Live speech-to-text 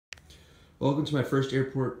Welcome to my first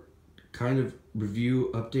airport kind of review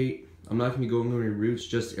update. I'm not going to be going over any routes,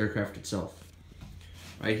 just the aircraft itself.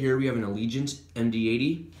 Right here we have an Allegiant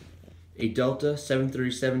MD-80, a Delta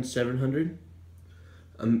 737-700,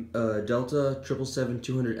 a Delta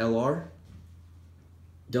 777-200LR,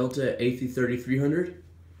 Delta A330-300,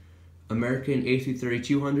 American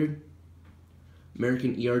A330-200,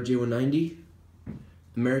 American ERJ-190,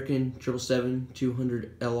 American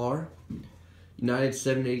 777-200LR, United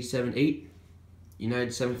 787-8,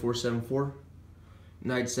 United 7474,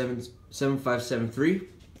 United 7573,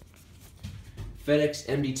 FedEx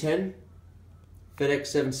MD-10, FedEx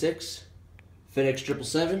 76, FedEx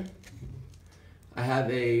 777. I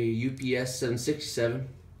have a UPS 767,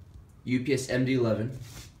 UPS MD-11,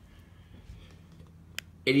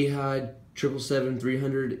 Etihad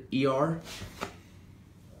 777-300ER,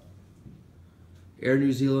 Air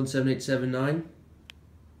New Zealand 7879,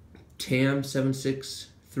 TAM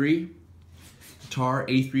 763, TAR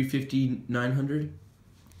A350-900,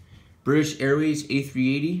 British Airways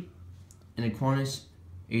A380, and Qantas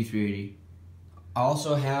A380. I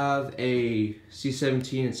also have a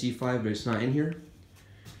C-17 and C-5, but it's not in here.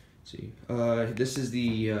 Let's see, this is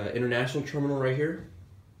the international terminal right here.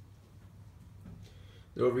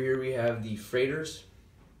 Over here we have the freighters,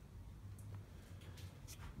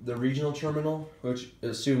 the regional terminal, which I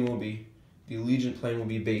assume will be the Allegiant plane will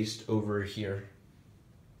be based over here.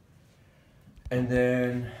 And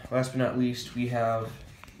then, last but not least, we have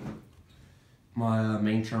my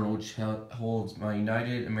main terminal, which holds my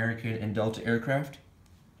United, American, and Delta aircraft.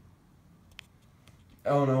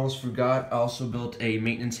 Oh, and I almost forgot, I also built a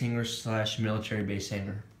maintenance hangar / military base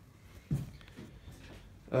hangar.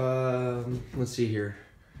 Let's see here.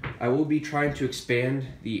 I will be trying to expand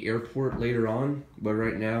the airport later on, but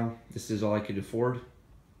right now, this is all I could afford.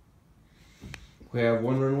 We have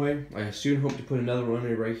one runway. I soon hope to put another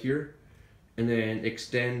runway right here, and then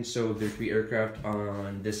extend so there could be aircraft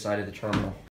on this side of the terminal.